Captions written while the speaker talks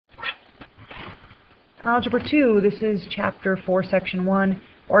Algebra 2, this is Chapter 4, Section 1,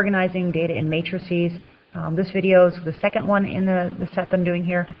 Organizing Data in Matrices. This video is the second one in the set that I'm doing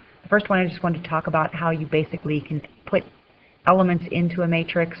here. The first one I just wanted to talk about how you basically can put elements into a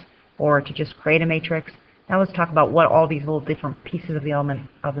matrix or to just create a matrix. Now let's talk about what all these little different pieces of the element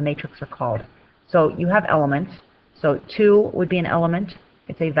of the matrix are called. So you have elements. So 2 would be an element.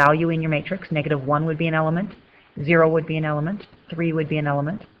 It's a value in your matrix. -1 would be an element. 0 would be an element. 3 would be an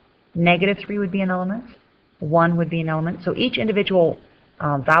element. -3 would be an element. 1 would be an element. So each individual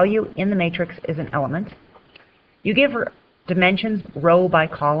value in the matrix is an element. You give dimensions row by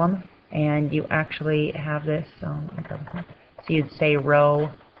column, and you actually have this. So you'd say row,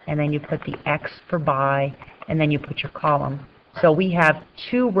 and then you put the X for by, and then you put your column. So we have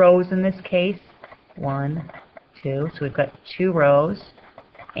 2 rows in this case. 1, 2. So we've got 2 rows,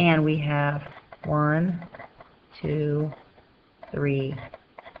 and we have 1, 2, 3,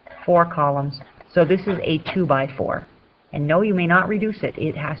 4 columns. So this is a 2 by 4. And no, you may not reduce it.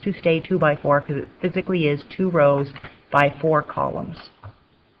 It has to stay 2 by 4 because it physically is 2 rows by 4 columns.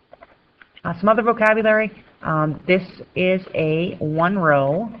 Some other vocabulary. This is a 1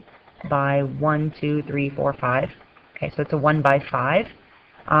 row by 1, 2, 3, 4, 5. Okay, so it's a 1 by 5.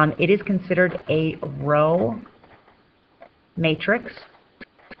 It is considered a row matrix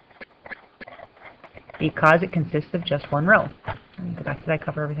because it consists of just 1 row. Let me go back. Did I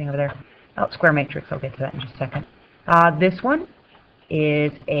cover everything over there? Oh, square matrix. I'll get to that in just a second. This one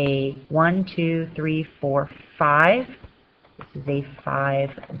is a 1, 2, 3, 4, 5. This is a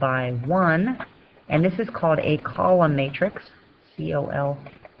 5 by 1. And this is called a column matrix.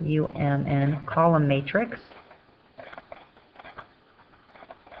 C-O-L-U-M-N, column matrix.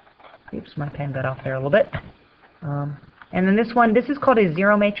 Oops, my pen got off there a little bit. And then this one, this is called a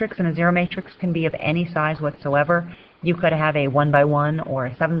 0 matrix, and a 0 matrix can be of any size whatsoever. You could have a 1 by 1 or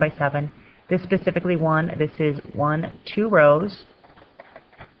a 7 by 7. This specifically this is 2 rows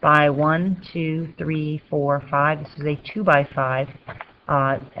by 1, 2, 3, 4, 5. This is a 2 by 5,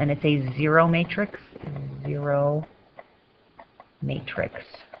 and it's a 0 matrix. 0 matrix.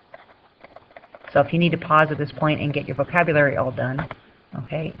 So if you need to pause at this point and get your vocabulary all done.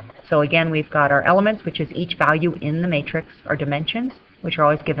 Okay, so again, we've got our elements, which is each value in the matrix, our dimensions, which are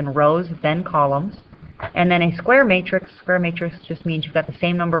always given rows, then columns. And then a square matrix just means you've got the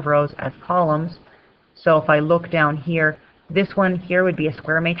same number of rows as columns. So if I look down here, this one here would be a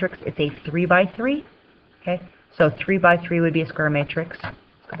square matrix. It's a 3 by 3. Okay, so 3 by 3 would be a square matrix. Let's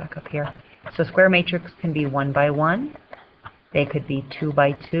go back up here. So square matrix can be 1 by 1. They could be 2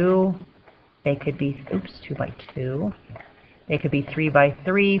 by 2. They could be, 2 by 2. They could be 3 by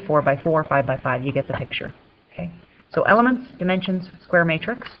 3, 4 by 4, 5 by 5. You get the picture. Okay. So elements, dimensions, square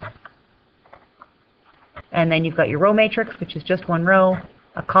matrix. And then you've got your row matrix, which is just 1 row.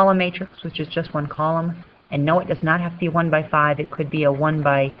 A column matrix, which is just 1 column. And no, it does not have to be 1 by 5. It could be a 1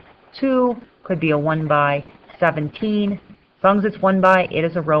 by 2. Could be a 1 by 17. As long as it's 1 by, it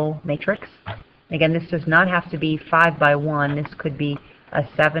is a row matrix. Again, this does not have to be 5 by 1. This could be a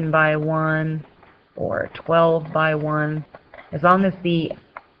 7 by 1 or 12 by 1. As long as the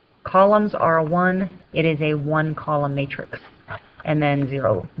columns are a 1, it is a 1 column matrix. And then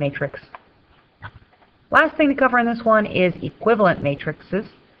 0 matrix. Last thing to cover in this one is equivalent matrices.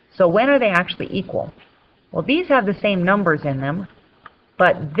 So when are they actually equal? Well, these have the same numbers in them,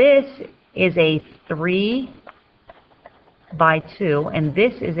 but this is a 3 by 2, and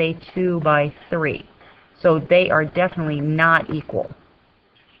this is a 2 by 3. So they are definitely not equal.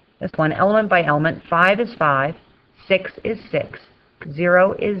 This one, element by element, 5 is 5. 6 is 6,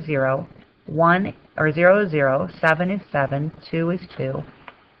 0 is 0, 1 or 0 is 0, 7 is 7, 2 is 2,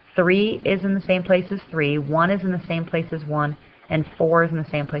 3 is in the same place as 3, 1 is in the same place as 1, and 4 is in the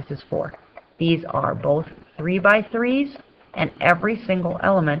same place as 4. These are both 3 by 3s, and every single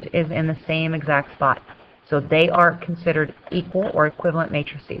element is in the same exact spot. So they are considered equal or equivalent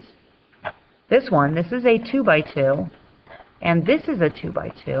matrices. This one, this is a 2 by 2, and this is a 2 by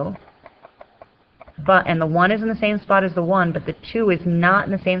 2. And the 1 is in the same spot as the 1, but the 2 is not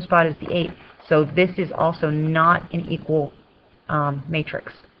in the same spot as the 8. So this is also not an equal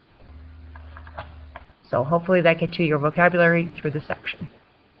matrix. So hopefully that gets you your vocabulary through this section.